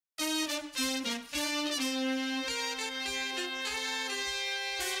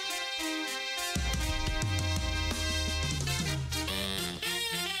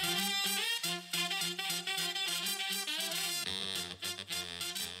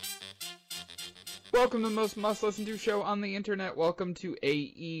Welcome to the most must-listen to show on the internet. Welcome to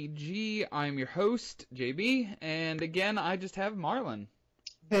AEG. I'm your host, JB, and again, I just have Marlon.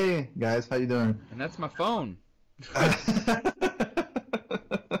 Hey, guys, how you doing? And that's my phone. He's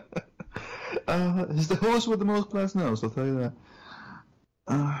the host with the most class notes, I'll tell you that.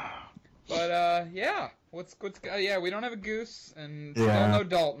 Yeah. Yeah, we don't have a Goose, and Yeah. we don't know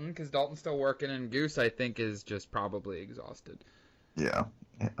Dalton, because Dalton's still working, and Goose, I think, is just probably exhausted. Yeah.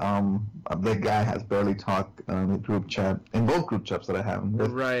 The guy has barely talked in the group chat, in both group chats that I have him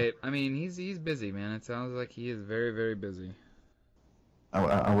with. Right. I mean, he's busy, man. It sounds like he is very, very busy.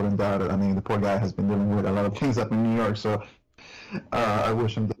 I wouldn't doubt it. I mean, the poor guy has been dealing with a lot of things up in New York, so I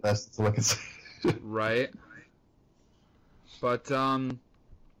wish him the best, that's all I can say. Right. But,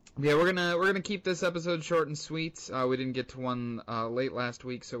 yeah, we're gonna keep this episode short and sweet. We didn't get to one late last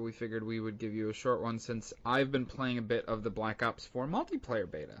week, so we figured we would give you a short one since I've been playing a bit of the Black Ops 4 multiplayer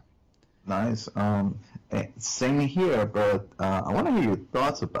beta. Nice. Same here, but I want to hear your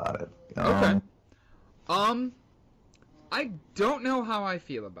thoughts about it. Okay. I don't know how I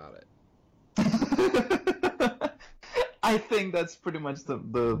feel about it. I think that's pretty much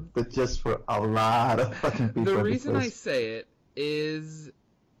the gist for a lot of fucking people. The reason I say it is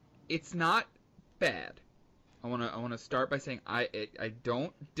it's not bad. I wanna start by saying I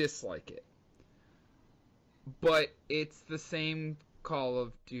don't dislike it, but it's the same Call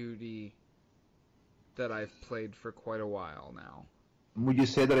of Duty that I've played for quite a while now. Would you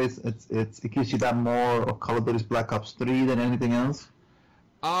say that it gives you that more of Call of Duty's Black Ops 3 than anything else?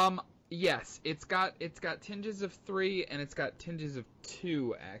 Yes, it's got tinges of 3 and it's got tinges of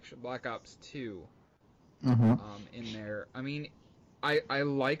 2 actually, Black Ops 2. Mm-hmm. In there. I mean, I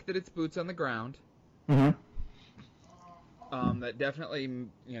like that it's boots on the ground. Mm-hmm. That definitely,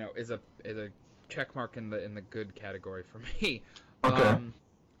 is a check mark in the good category for me. Okay.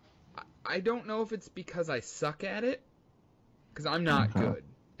 I don't know if it's because I suck at it, because I'm not good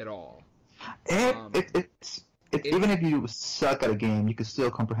at all. Even if you suck at a game, you can still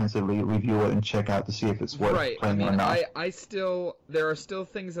comprehensively review it and check out to see if it's worth playing or not. There are still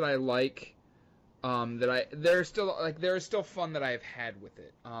things that I like. There are still fun that I've had with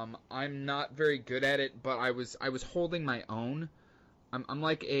it. I'm not very good at it, but I was holding my own. I'm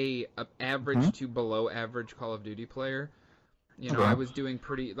like a average to below average Call of Duty player. Okay. I was doing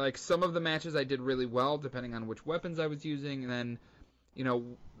pretty, like, some of the matches I did really well, depending on which weapons I was using, and then,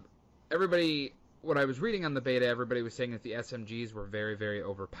 what I was reading on the beta, everybody was saying that the SMGs were very, very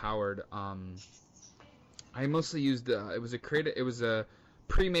overpowered. I mostly used it was a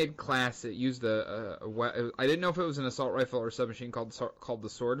pre-made class. It used I didn't know if it was an assault rifle or submachine called the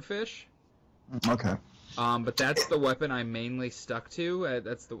Swordfish. Okay. But that's the weapon I mainly stuck to.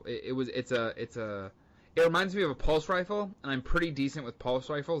 It reminds me of a pulse rifle, and I'm pretty decent with pulse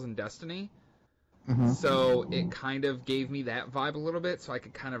rifles in Destiny. Mm-hmm. So it kind of gave me that vibe a little bit, so I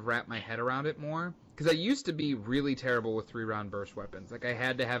could kind of wrap my head around it more. Because I used to be really terrible with 3-round burst weapons. Like, I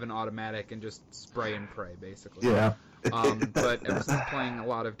had to have an automatic and just spray and pray, basically. Yeah. But ever since playing a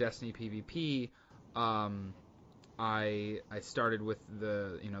lot of Destiny PvP, I started with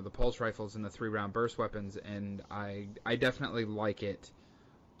the pulse rifles and the 3-round burst weapons, and I definitely like it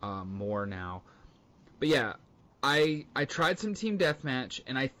more now. But yeah, I tried some team deathmatch,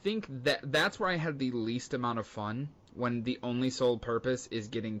 and I think that's where I had the least amount of fun, when the only sole purpose is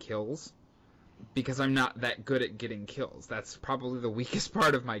getting kills, because I'm not that good at getting kills. That's probably the weakest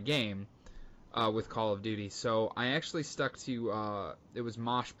part of my game with Call of Duty. So I actually stuck to it was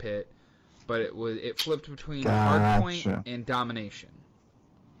Mosh Pit, but it flipped between Hardpoint and Domination.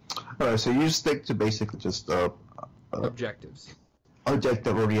 All right, so you stick to basically just objectives,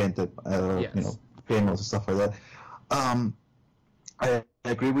 objective oriented, yes. Famous and stuff like that. I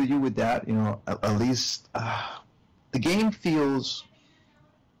agree with you with that. At least the game feels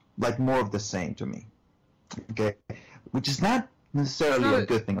like more of the same to me. Okay, which is not necessarily a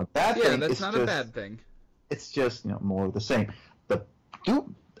good thing or bad thing. Yeah, that's not a bad thing. It's just more of the same. But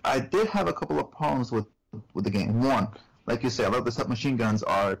I did have a couple of problems with the game. One, like you said, a lot of the submachine guns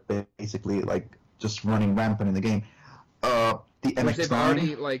are basically like just running rampant in the game. The MX-9, they've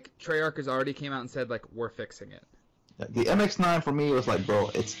already, Treyarch has already came out and said, we're fixing it. The MX-9 for me was like,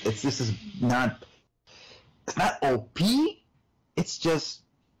 bro, it's not OP. It's just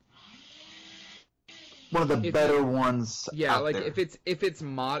one of the better ones. Yeah, out there. if it's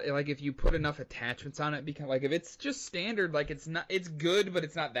mod, if you put enough attachments on it, because if it's just standard, it's good, but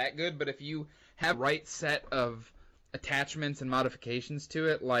it's not that good. But if you have the right set of attachments and modifications to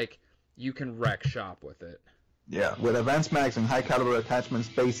it, you can wreck shop with it. Yeah, with advanced mags and high caliber attachments,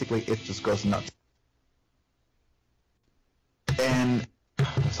 basically it just goes nuts. And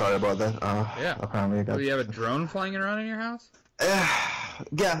Sorry about that. Yeah. Apparently I got... Do you have a drone flying around in your house?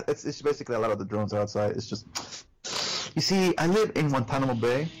 Yeah, it's basically a lot of the drones are outside. It's just, you see, I live in Guantanamo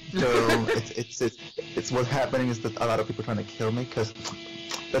Bay, so it's what's happening is that a lot of people are trying to kill me. Because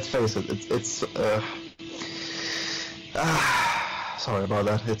let's face it, sorry about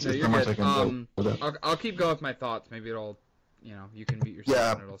that. It's not much I can do with that. I'll keep going with my thoughts. Maybe it'll, you can beat yourself.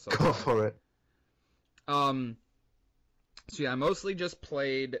 Yeah, and it'll go for it. So yeah, I mostly just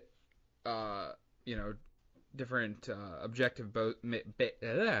played, different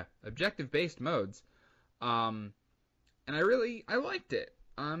objective-based modes, and I liked it.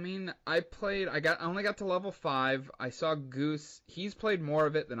 I mean, I only got to level 5. I saw Goose. He's played more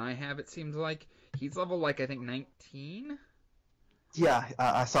of it than I have. It seems like he's level I think 19. Yeah,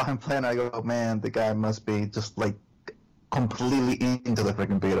 I saw him play, and I go, oh, man, the guy must be just completely into the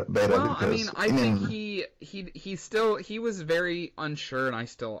freaking beta. Well, Because, I think he was very unsure, and I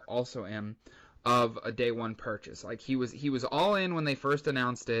still also am, of a day one purchase. He was all in when they first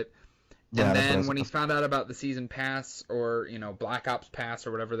announced it, and then when he found out about the season pass, or Black Ops Pass,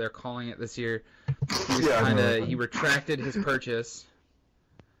 or whatever they're calling it this year, he retracted his purchase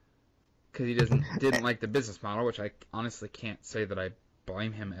because he didn't like the business model, which I honestly can't say that I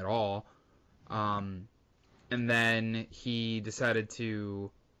blame him at all. And then he decided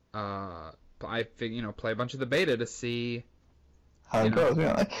to play a bunch of the beta to see how it goes.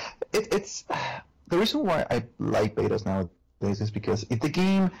 Yeah, it's the reason why I like betas nowadays is because if the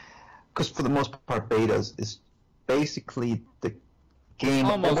game, because for the most part betas is basically the game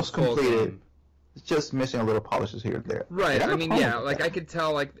almost completed. It's just missing a little polishes here and there. Right. I mean, yeah, I could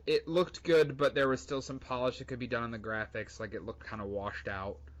tell it looked good, but there was still some polish that could be done on the graphics. It looked kind of washed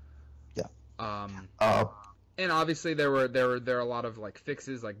out. Yeah. And obviously there were a lot of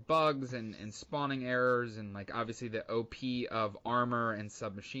fixes, bugs and spawning errors, and obviously the OP of armor and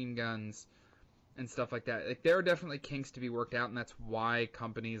submachine guns and stuff like that. There are definitely kinks to be worked out, and that's why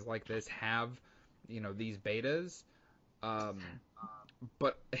companies like this have these betas.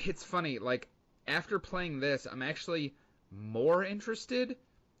 But it's funny, after playing this, I'm actually more interested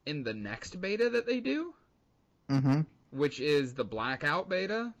in the next beta that they do. Mm-hmm. Which is the Blackout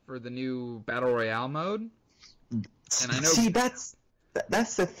beta for the new Battle Royale mode. And I know. See, that's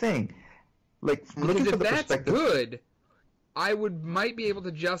the thing. From looking because from if the that's perspective, good, I might be able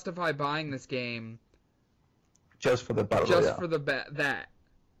to justify buying this game just for the Battle Royale. Just for that.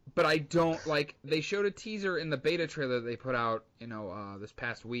 But I don't They showed a teaser in the beta trailer they put out, this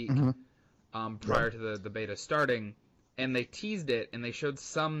past week, prior to the beta starting, and they teased it, and they showed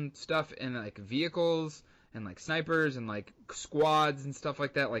some stuff in vehicles and snipers and squads and stuff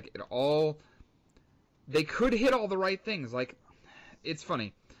like that. They could hit all the right things. It's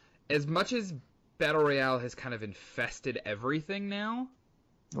funny, as much as Battle Royale has kind of infested everything now.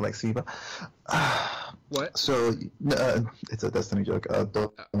 Like Siva. What? So it's a Destiny joke.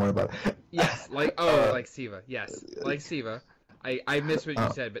 Don't worry about it. Yes, like Siva. Yes, like Siva. I missed what you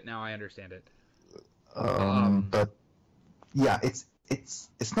said, but now I understand it. But yeah, it's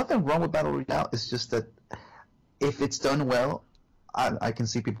nothing wrong with Battle Royale. It's just that if it's done well, I can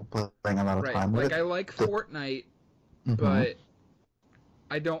see people playing a lot of time with it. I like Fortnite, but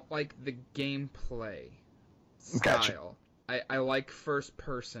I don't like the gameplay style. Gotcha. I like first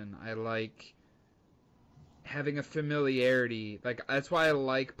person. I like having a familiarity. That's why I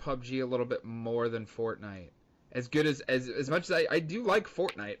like PUBG a little bit more than Fortnite. As good as much as I do like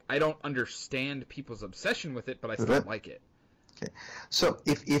Fortnite, I don't understand people's obsession with it, but I still like it. Okay, so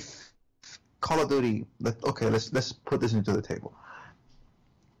if Call of Duty, let's put this into the table.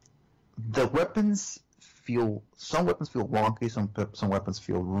 The weapons some weapons feel wonky, some weapons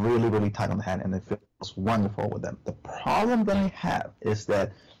feel really, really tight on the hand, and it feels wonderful with them. The problem that I have is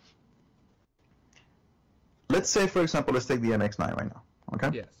that, let's say, for example, let's take the MX-9 right now,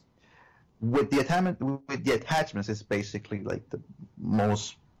 okay? Yes. With the attachments, it's basically the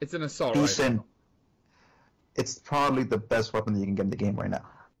most. It's an assault decent. rifle. It's probably the best weapon that you can get in the game right now.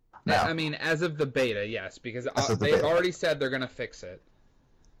 I mean, as of the beta, yes, because they've already said they're going to fix it.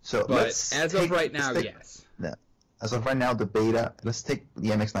 So, but as of right now, yes. Yeah. As of right now, the beta. Let's take the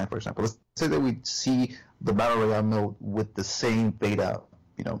MX-9 for example. Let's say that we see the Battle Royale mode with the same beta,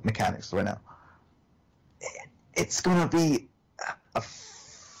 mechanics right now. It's gonna be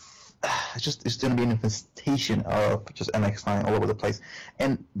it's gonna be an infestation of just MX-9 all over the place.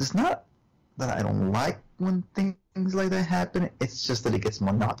 And it's not that I don't like when things like that happen. It's just that it gets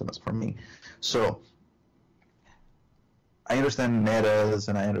monotonous for me. So I understand metas,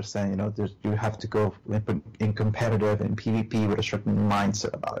 and I understand, you have to go in competitive and PvP with a certain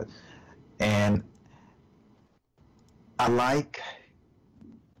mindset about it. And I like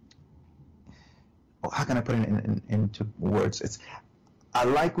how can I put it into words? I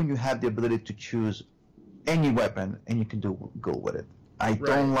like when you have the ability to choose any weapon and you can go with it. I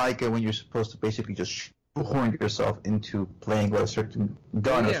don't like it when you're supposed to basically just shoehorn yourself into playing with a certain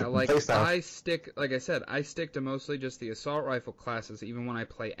gun or certain playstyle. Like I said, I stick to mostly just the assault rifle classes, even when I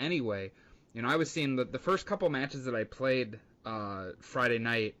play anyway. You know, I was seeing the first couple matches that I played Friday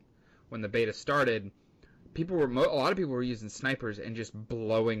night when the beta started. A lot of people were using snipers and just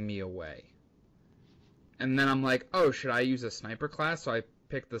blowing me away. And then I'm like, oh, should I use a sniper class? So I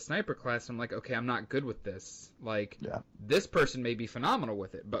picked the sniper class. I'm like, okay, I'm not good with this. Like, this person may be phenomenal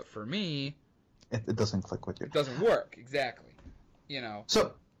with it, but for me, it doesn't click with you. It doesn't work, exactly. You know.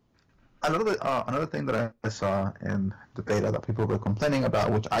 So another thing that I saw in the beta that people were complaining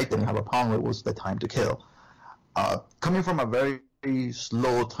about, which I didn't have a problem with, was the time to kill. Coming from a very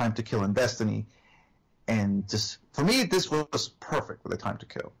slow time to kill in Destiny, and just for me, this was perfect with the time to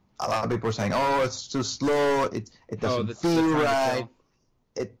kill. A lot of people were saying, "Oh, it's too slow. It doesn't feel right."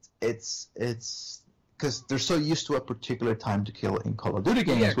 It's because they're so used to a particular time to kill in Call of Duty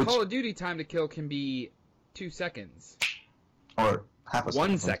games. Yeah, Call of Duty time to kill can be 2 seconds. Or half a second.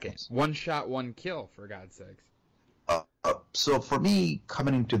 1 second. One shot, one kill, for God's sakes. So for me,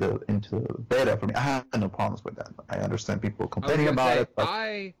 coming into the beta, for me, I have no problems with that. I understand people complaining about it. But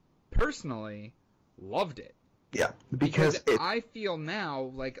I personally loved it. Yeah, because I feel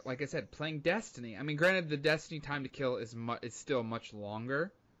now, like I said, playing Destiny. I mean, granted, the Destiny time to kill is still much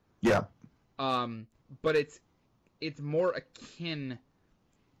longer. Yeah. But it's more akin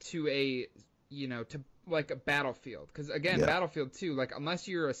to to like a Battlefield, because again, Battlefield 2, like unless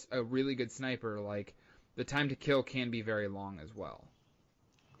you're a really good sniper, like the time to kill can be very long as well.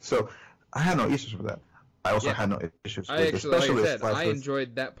 So I had no issues with that. I also had no issues with the specialist. Like I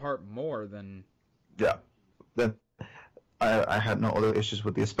enjoyed that part more than. Yeah. Then I had no other issues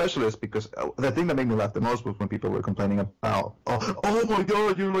with the specialist, because the thing that made me laugh the most was when people were complaining about, oh my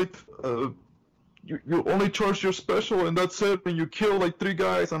god, you're like, you only charge your special and that's it, and you kill like 3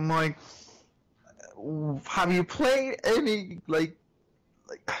 guys. I'm like, have you played any, like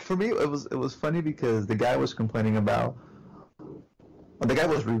for me it was funny because the guy was complaining about, the guy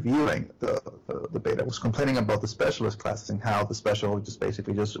was reviewing the beta, was complaining about the specialist classes and how the special just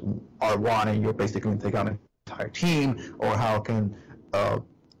basically just R1 and you're basically going to take on an entire team, or how can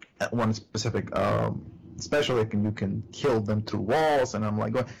one specific special you can kill them through walls. And I'm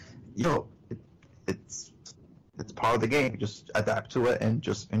like, it's part of the game. Just adapt to it and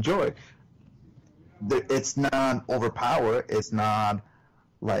just enjoy it. It's not overpowered. It's not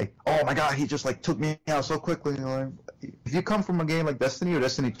like, oh my god, he just like took me out so quickly. You know, if you come from a game like Destiny or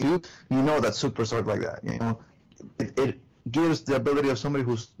Destiny 2, you know that supers are like that. You know, it gives the ability of somebody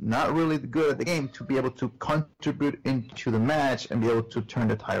who's not really good at the game to be able to contribute into the match and be able to turn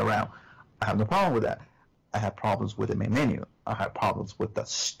the tide around. I have no problem with that. I have problems with the main menu. I have problems with that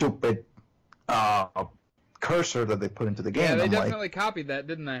stupid cursor that they put into the game. Yeah, they definitely copied that,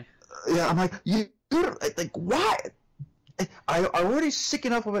 didn't they? Yeah, I'm like, like, why? I'm already sick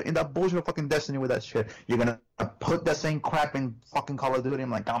enough of it in that bullshit of fucking Destiny with that shit. You're gonna put that same crap in fucking Call of Duty.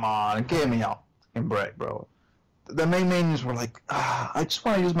 I'm like, come on, give me out and break, bro. The main menus were like, I just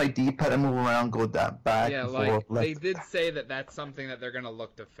want to use my D-pad and move around, go that back and forth. They did say that that's something that they're gonna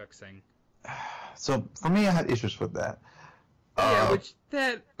look to fixing. So for me, I had issues with that. Yeah, which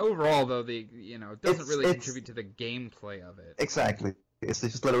that overall though, doesn't really contribute to the gameplay of it. Exactly. It's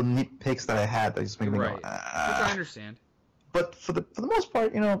just little nitpicks that I had that just make me go, which I understand. But for the most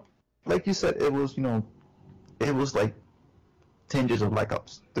part, like you said, it was like tinges of Black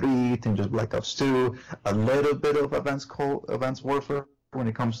Ops 3, tinges of Black Ops 2, a little bit of Advanced Warfare when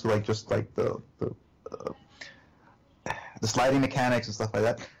it comes to like just like the sliding mechanics and stuff like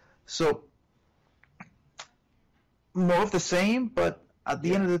that. So more of the same, but at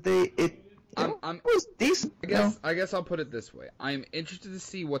the end of the day, it was decent. I guess I'll put it this way: I'm interested to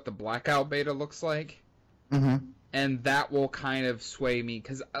see what the Blackout beta looks like. Mm-hmm. And that will kind of sway me,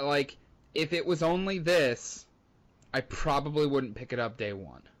 because, like, if it was only this, I probably wouldn't pick it up day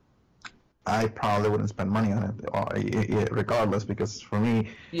one. I probably wouldn't spend money on it, regardless, because for me...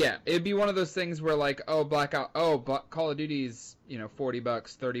 Yeah, it'd be one of those things where, like, Call of Duty's, $40,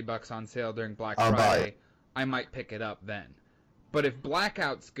 $30 on sale during Black Friday. I might pick it up then. But if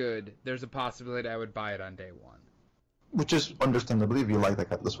Blackout's good, there's a possibility I would buy it on day one. Which is understandable if you like that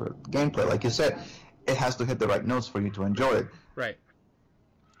kind of sort of gameplay. Like you said, it has to hit the right notes for you to enjoy it. Right.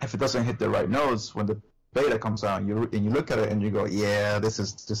 If it doesn't hit the right notes when the beta comes out, and you look at it and you go, yeah, this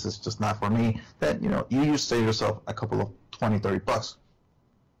is just not for me, then you just save yourself a couple of $20-$30,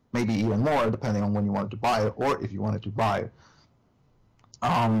 maybe even more, depending on when you wanted to buy it or if you wanted to buy it.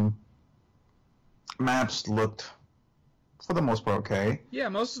 maps looked, for the most part, okay. Yeah,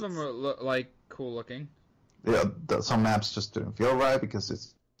 most of them were like cool looking. Yeah, some maps just didn't feel right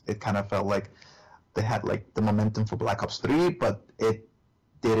because it kind of felt like they had like the momentum for Black Ops 3, but it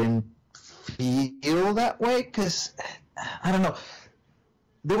didn't feel that way because I don't know.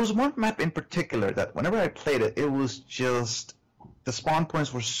 There was one map in particular that whenever I played it, it was just the spawn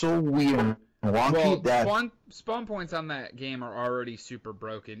points were so weird and wonky Well, that spawn points on that game are already super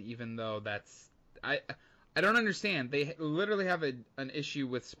broken, even though that's I don't understand. They literally have an issue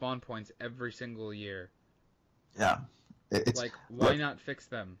with spawn points every single year. yeah, it's Like, why not fix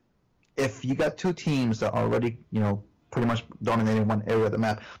them? If you got two teams that are already, pretty much dominating one area of the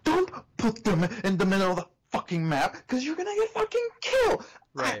map, don't put them in the middle of the fucking map because you're gonna get fucking killed.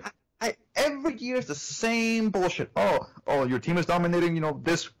 Right. Every year it's the same bullshit. Oh, your team is dominating,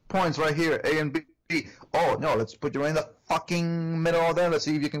 this points right here, A and B. Oh no, let's put you in the fucking middle of there. Let's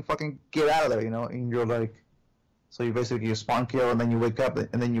see if you can fucking get out of there, And you're like, so you basically spawn kill and then you wake up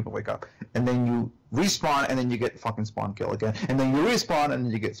and then you wake up and then you respawn and then you get fucking spawn kill again and then you respawn and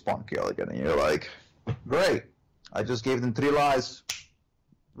then you get spawn kill again and you're like, great, I just gave them 3 lives.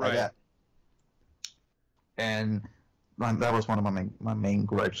 Right. Like that. And that was one of my main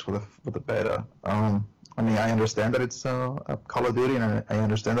gripes with the beta. I mean, I understand that it's a Call of Duty, and I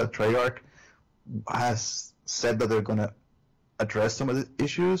understand that Treyarch has said that they're gonna address some of the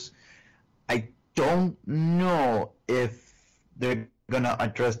issues. I don't know if they're gonna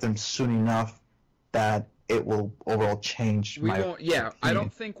address them soon enough that it will overall change. I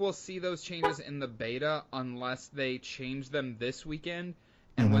don't think we'll see those changes in the beta unless they change them this weekend,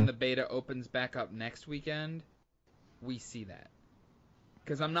 and when the beta opens back up next weekend, we see that.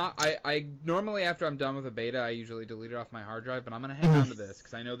 Because I normally after I'm done with a beta, I usually delete it off my hard drive, but I'm gonna hang on to this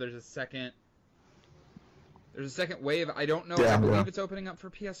because I know there's a second wave. I don't know. I believe it's opening up for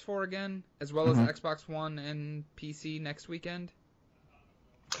PS4 again, as well as Xbox One and PC next weekend.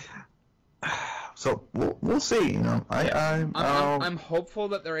 So we'll see. I'm hopeful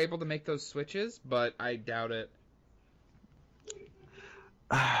that they're able to make those switches, but I doubt it.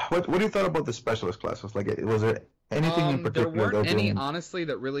 What do you thought about the specialist classes? Like, was there anything in particular? There weren't any, honestly,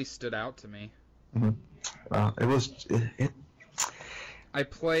 that really stood out to me. It was. I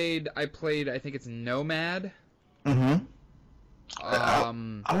played. I think it's Nomad. I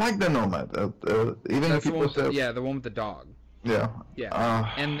like the Nomad. Even if people say, the one with the dog. Yeah.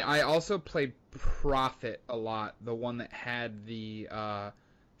 And I also played Prophet a lot. The one that had the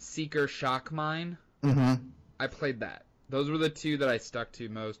Seeker Shock Mine. I played that. Those were the two that I stuck to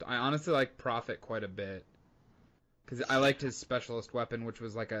most. I honestly like Prophet quite a bit. Because I liked his specialist weapon, which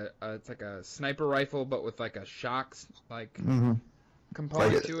was like it's like a sniper rifle, but with like a shocks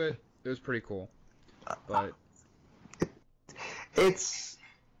component to it. It was pretty cool. But it's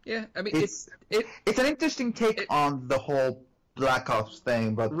I mean it's an interesting take on the whole Black Ops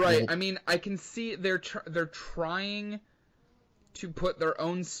thing, but right. I mean, I can see they're trying to put their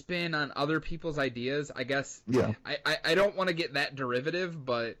own spin on other people's ideas. I guess. Yeah. I don't want to get that derivative,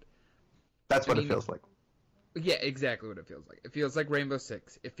 but that's what it feels like. Yeah, exactly what it feels like. It feels like Rainbow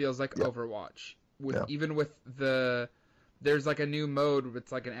Six. It feels like Overwatch. Even with there's like a new mode.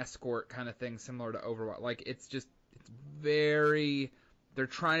 It's like an escort kind of thing, similar to Overwatch. Like it's very. They're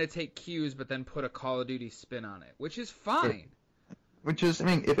trying to take cues, but then put a Call of Duty spin on it, which is fine. Which is, I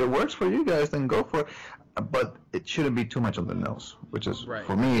mean, if it works for you guys, then go for it. But it shouldn't be too much on the nose, which is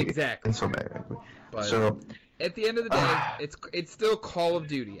for me exactly. But so at the end of the day, it's still Call of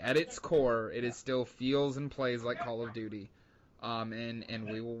Duty. At its core, it is still feels and plays like Call of Duty.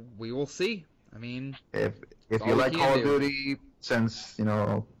 And we will see. I mean, if you like Call of Duty since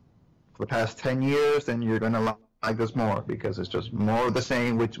for the past 10 years, then you're gonna like this more because it's just more of the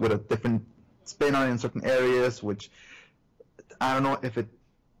same, which with a different spin on it in certain areas. Which I don't know if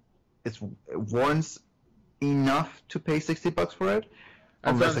it's warrants enough to pay $60 for it.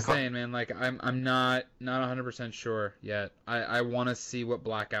 That's what I'm saying, man. Like I'm not 100% sure yet. I want to see what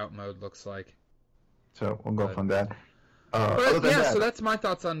blackout mode looks like. So we'll go from that. So that's my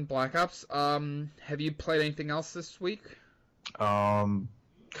thoughts on Black Ops. Have you played anything else this week? Well,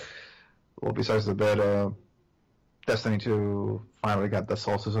 besides the beta, Destiny 2 finally got the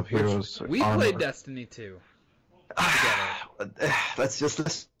Solstice of Heroes. We played Destiny 2. Let's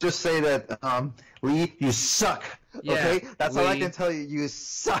just say that Lee, you suck. Okay, that's all I can tell you. You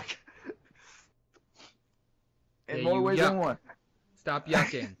suck. In more ways than one. Stop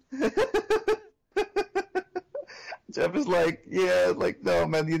yucking. Jeff is like, no,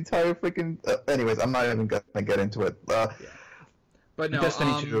 man, the entire freaking. Anyways, I'm not even gonna get into it. But no,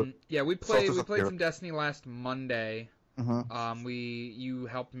 Destiny 2. We played some Destiny last Monday. You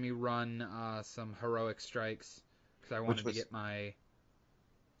helped me run some heroic strikes because I wanted to get my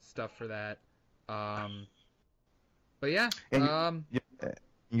stuff for that. But yeah, And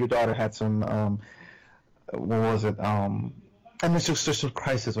your daughter had some what was it? And it's just a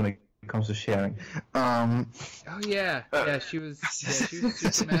crisis when it comes to sharing. Oh yeah, she was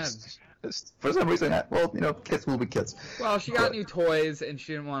super mad. For some reason, kids will be kids. Well, she got new toys and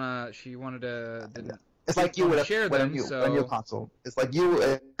she wanted to. It's like you with a new console. It's like you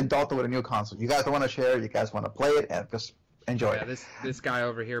and Dalton with a new console. You guys don't want to share. You guys want to play it and just enjoy it. Yeah, this guy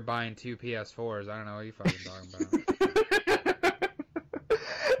over here buying 2 PS4s. I don't know what you fucking talking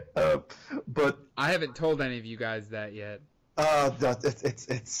about. But I haven't told any of you guys that yet. It's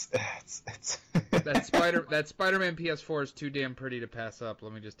that Spider-Man PS4 is too damn pretty to pass up.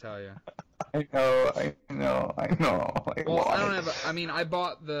 Let me just tell you. I know. Well, I don't have. I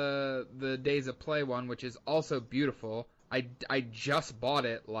bought the Days of Play one, which is also beautiful. I just bought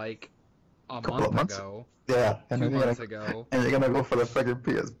it like a month ago. Yeah, 2 months ago. And you're gonna go for the fucking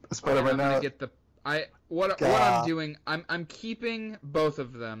PS Spider-Man now. I'm gonna get what I'm doing. I'm keeping both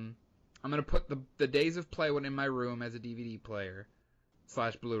of them. I'm gonna put the Days of Play one in my room as a DVD player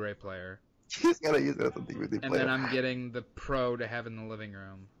 / Blu-ray player. He's gonna use it as a DVD player. And then I'm getting the Pro to have in the living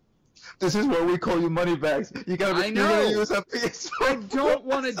room. This is what we call you money bags. You gotta use a PS4. I don't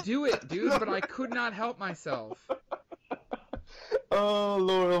want to do it, dude, but I could not help myself. Oh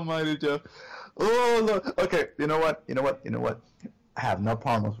Lord Almighty, Jeff. Oh Lord. Okay, you know what? I have no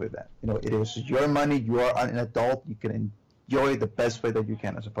problems with that. It is your money. You are an adult. You can enjoy it the best way that you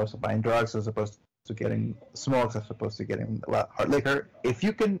can, as opposed to buying drugs, as opposed to getting smokes, as opposed to getting a lot hard liquor. If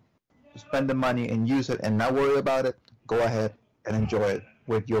you can spend the money and use it and not worry about it, go ahead and enjoy it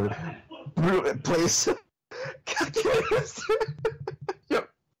with your place.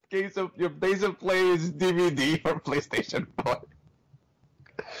 your Days of Plays DVD or PlayStation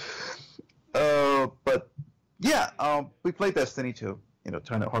 4. But yeah, we played Destiny 2.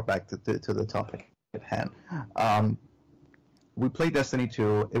 Trying to hark back to the topic at hand. We played Destiny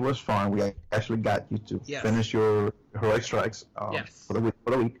 2. It was fun. We actually got you to finish your heroic strikes for the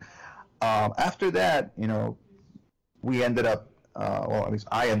week. After that, we ended up, at least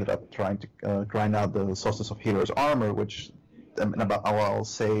I ended up trying to grind out the Solstice of Heroes armor, which about, I'll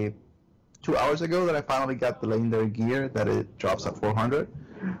say, 2 hours ago that I finally got the legendary gear that it drops at 400.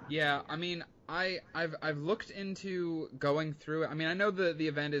 Yeah, I've looked into going through it. I know the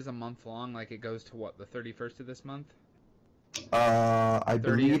event is a month long. Like, it goes to what, the 31st of this month? I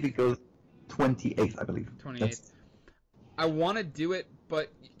believe it goes 28th. I believe 28th. I want to do it, but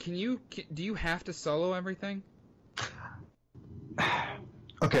do you have to solo everything?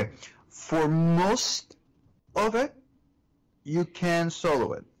 Okay, for most of it, you can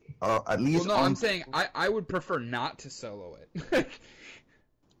solo it. At least. Well, no, I'm saying I would prefer not to solo it.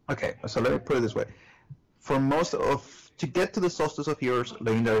 Okay, so let me put it this way: to get to the Solstice of Heroes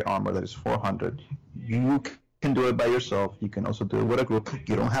legendary armor that is 400, you can do it by yourself. You can also do it with a group.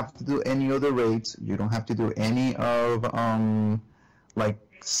 You don't have to do any other raids. You don't have to do any of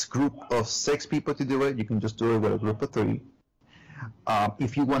group of 6 people to do it. You can just do it with a group of 3.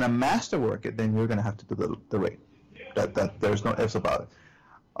 If you want to masterwork it, then you're gonna have to do the raid. That there's no ifs about it.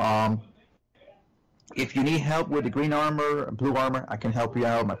 If you need help with the green armor, blue armor, I can help you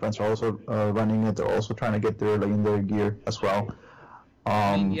out. My friends are also running it. They're also trying to get their legendary gear as well.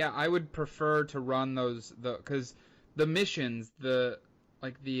 I would prefer to run those because the missions, the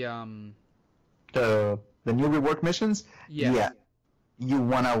new rework missions. Yeah, you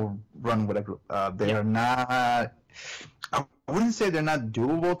want to run with a group. They are not. I wouldn't say they're not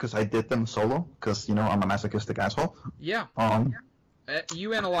doable because I did them solo because I'm a masochistic asshole. Yeah.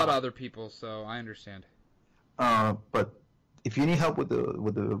 You and a lot of other people, so I understand. But if you need help with the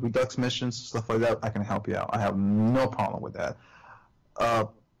Redux missions, stuff like that, I can help you out. I have no problem with that.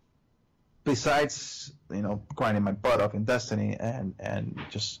 Besides, grinding my butt off in Destiny and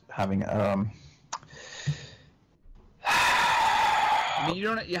just having you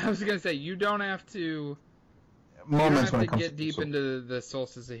don't. Yeah, I was gonna say you don't have to. Moments when it comes get deep into the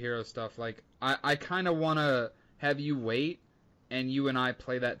Solstice of Heroes stuff. Like I kind of want to have you wait, and you and I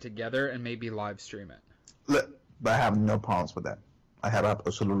play that together, and maybe live stream it. But I have no problems with that. I have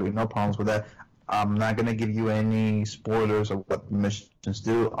absolutely no problems with that. I'm not gonna give you any spoilers of what the missions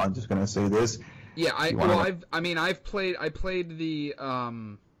do. I'm just gonna say this. Yeah, I played the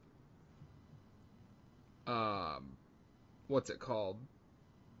what's it called?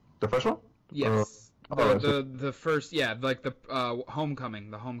 The first one? Yes. The first, like the homecoming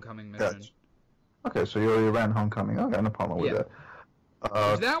mission. Gotcha. Okay, so you already ran homecoming. I got no problem with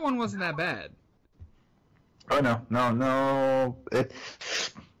that. That one wasn't that bad. Oh no.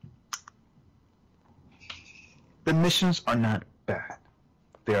 The missions are not bad.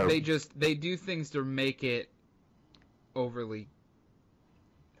 They do things to make it overly.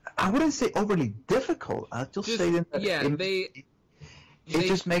 I wouldn't say overly difficult. I'll just say that it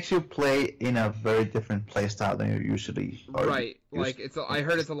just makes you play in a very different play style than you usually are. Right. Like I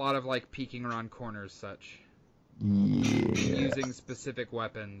heard it's a lot of like peeking around corners, such. Yeah. Using specific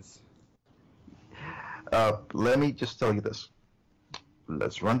weapons. Let me just tell you this.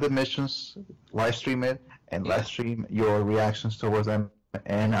 Let's run the missions, live stream it, and live stream your reactions towards them.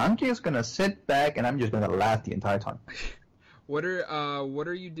 And I'm just gonna sit back and I'm just gonna laugh the entire time. What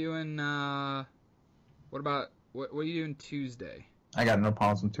are you doing? What are you doing Tuesday? I got no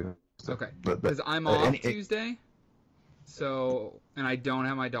problems on Tuesday. Okay, because I'm off Tuesday, and I don't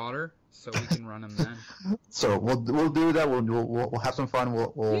have my daughter, so we can run them then. So we'll do that. We'll have some fun.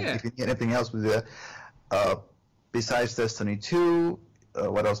 If you need anything else, we'll do that. Besides Destiny 2,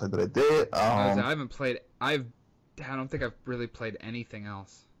 what else did I do? I haven't played. I don't think I've really played anything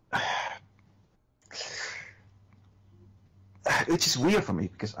else. Which is weird for me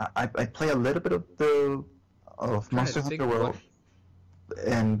because I play a little bit of Monster Hunter World,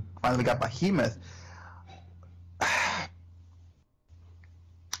 and finally got Behemoth.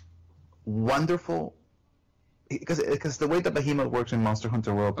 Wonderful, because the way that Behemoth works in Monster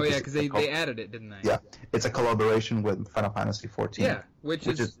Hunter World. Oh yeah, because they added it, didn't they? Yeah, it's a collaboration with Final Fantasy XIV. Yeah, which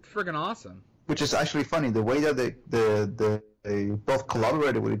is friggin' awesome. Which is actually funny. The way that they both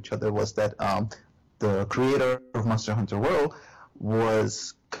collaborated with each other was that the creator of Monster Hunter World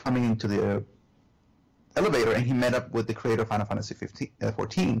was coming into the elevator and he met up with the creator of Final Fantasy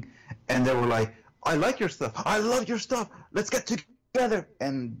 14, and they were like, I like your stuff, I love your stuff, let's get together.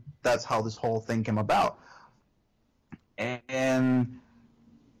 And that's how this whole thing came about. And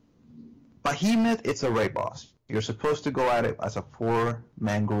Behemoth, it's a raid boss. You're supposed to go at it as a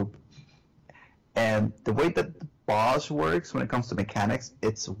 4-man group, and the way that the boss works when it comes to mechanics,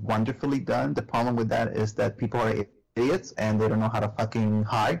 it's wonderfully done. The problem with that is that people are idiots and they don't know how to fucking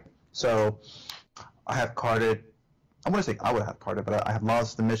hide. So I have carded, I want to say I would have carded, but I have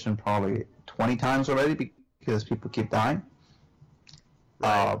lost the mission probably 20 times already because people keep dying.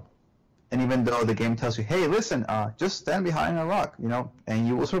 Right. And even though the game tells you, hey, listen, just stand behind a rock, and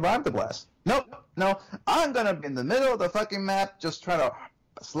you will survive the blast. No, I'm going to be in the middle of the fucking map, just try to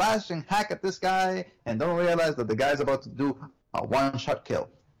slash and hack at this guy, and don't realize that the guy's about to do a one-shot kill.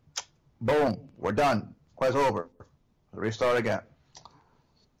 Boom, we're done. Quest over. Restart again.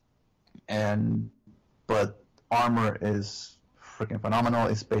 But armor is freaking phenomenal.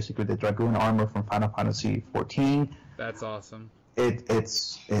 It's basically the Dragoon armor from Final Fantasy XIV. That's awesome.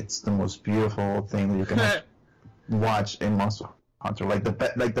 It's the most beautiful thing that you can watch in Monster Hunter. Like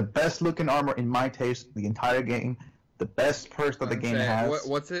the best looking armor in my taste, the entire game. The best perks that the game has.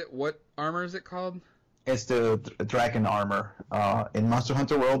 What armor is it called? It's the Dragon armor in Monster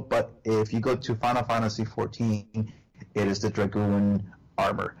Hunter World, but if you go to Final Fantasy XIV, it is the Dragoon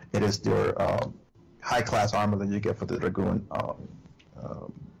armor. It is their high class armor that you get for the Dragoon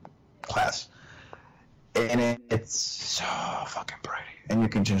class, and it's so fucking pretty. And you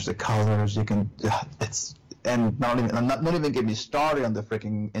can change the colors. You can and not even get me started on the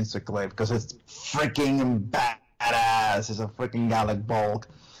freaking Instaclave because it's freaking badass. It's a freaking Gallic Bulk.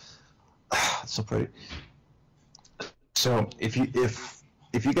 It's so pretty. So if you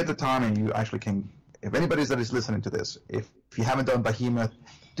get the time and you actually can, if anybody that is listening to this, if you haven't done Behemoth,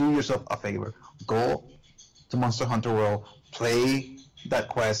 do yourself a favor. Go to Monster Hunter World, play that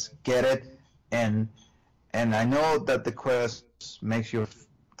quest, get it, and I know that the quest makes you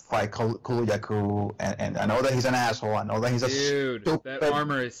fight Kuluyaku, and I know that he's an asshole. I know that he's a stupid. That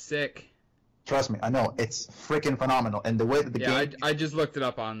armor is sick. Trust me, I know it's freaking phenomenal, and the way that the game. I just looked it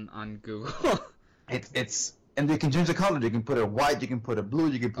up on Google. it's and you can change the color. You can put it white. You can put it blue.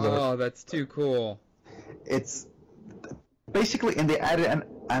 You can put it. Oh, that's too cool. It's basically, and they added an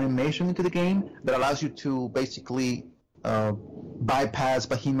animation into the game that allows you to basically bypass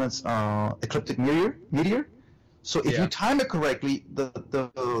Behemoth's ecliptic meteor. So if you time it correctly,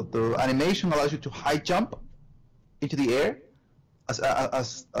 the animation allows you to high jump into the air, as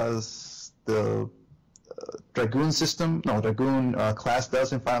the Dragoon class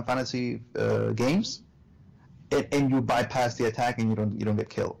does in Final Fantasy games, and you bypass the attack and you don't get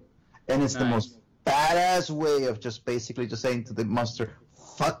killed. And it's the most badass way of just basically just saying to the monster,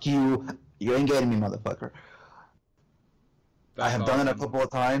 "Fuck you, you ain't getting me, motherfucker." I have done it a couple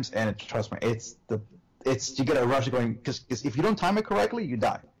of times, and trust me, you get a rush going because if you don't time it correctly, you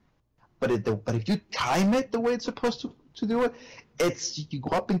die. But if you time it the way it's supposed to do it, you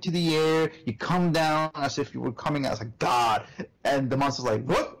go up into the air, you come down as if you were coming as a god, and the monster's like,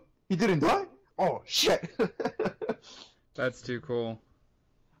 what? He didn't die? Oh shit! That's too cool.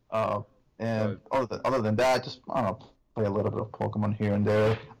 And other than that, just I don't know, play a little bit of Pokemon here and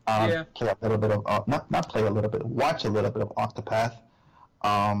there. Yeah. Play a little bit of not play a little bit, watch a little bit of Octopath.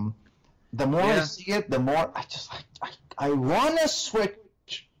 The more I see it, the more I want to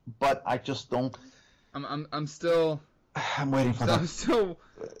switch, but I just don't. I'm still. I'm waiting for that. I'm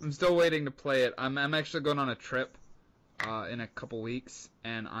still waiting to play it. I'm actually going on a trip in a couple weeks,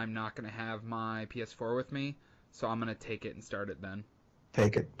 and I'm not gonna have my PS4 with me, so I'm gonna take it and start it then.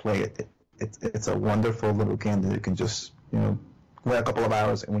 Take it, play it. It's a wonderful little game that you can just wait a couple of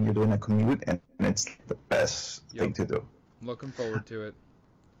hours, and when you're doing a commute, and it's the best thing to do. I'm looking forward to it.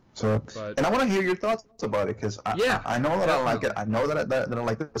 So, and I want to hear your thoughts about it, because I know that I like it. I know that I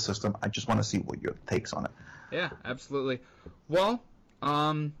like the system. I just want to see what your takes on it. Yeah, absolutely. Well,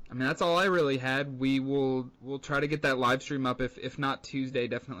 I mean, that's all I really had. We'll try to get that live stream up, if not Tuesday,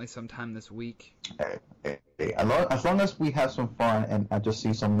 definitely sometime this week. Hey, as long as we have some fun, and I just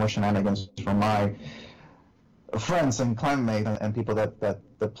see some more shenanigans from my friends and clanmates and people that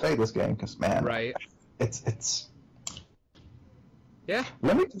play this game, because man, right? It's. Yeah.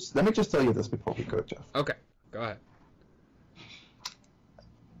 Let me just tell you this before we go, Jeff. Okay, go ahead.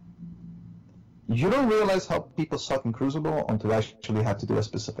 You don't realize how people suck in Crucible until you actually have to do a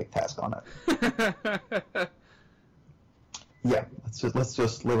specific task on it. Yeah, let's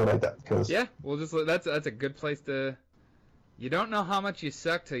just leave it like that. Cause we'll just that's a good place to. You don't know how much you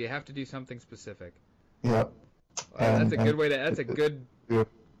suck till you have to do something specific. Yeah. That's a good way to. That's a good. Yeah.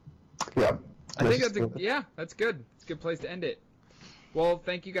 I think that's that's good. It's a good place to end it. Well,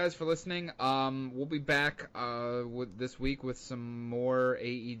 thank you guys for listening. We'll be back this week with some more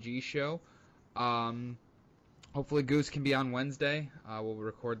AEG show. Hopefully Goose can be on Wednesday. We'll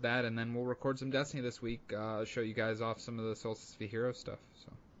record that, and then we'll record some Destiny this week. Show you guys off some of the Solstice of Heroes stuff.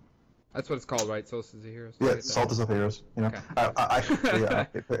 So that's what it's called, right? Solstice of Heroes. Yeah, Solstice of Heroes. Okay.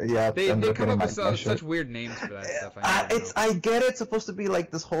 They come up with such weird names for that stuff. I get it's supposed to be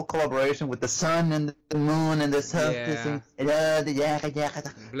like this whole collaboration with the sun and the moon and the Solstice and blah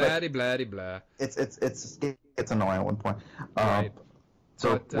blah blah. It's annoying at one point. Right.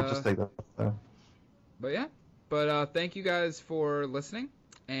 So we'll just take that. But thank you guys for listening,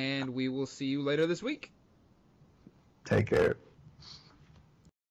 and we will see you later this week. Take care.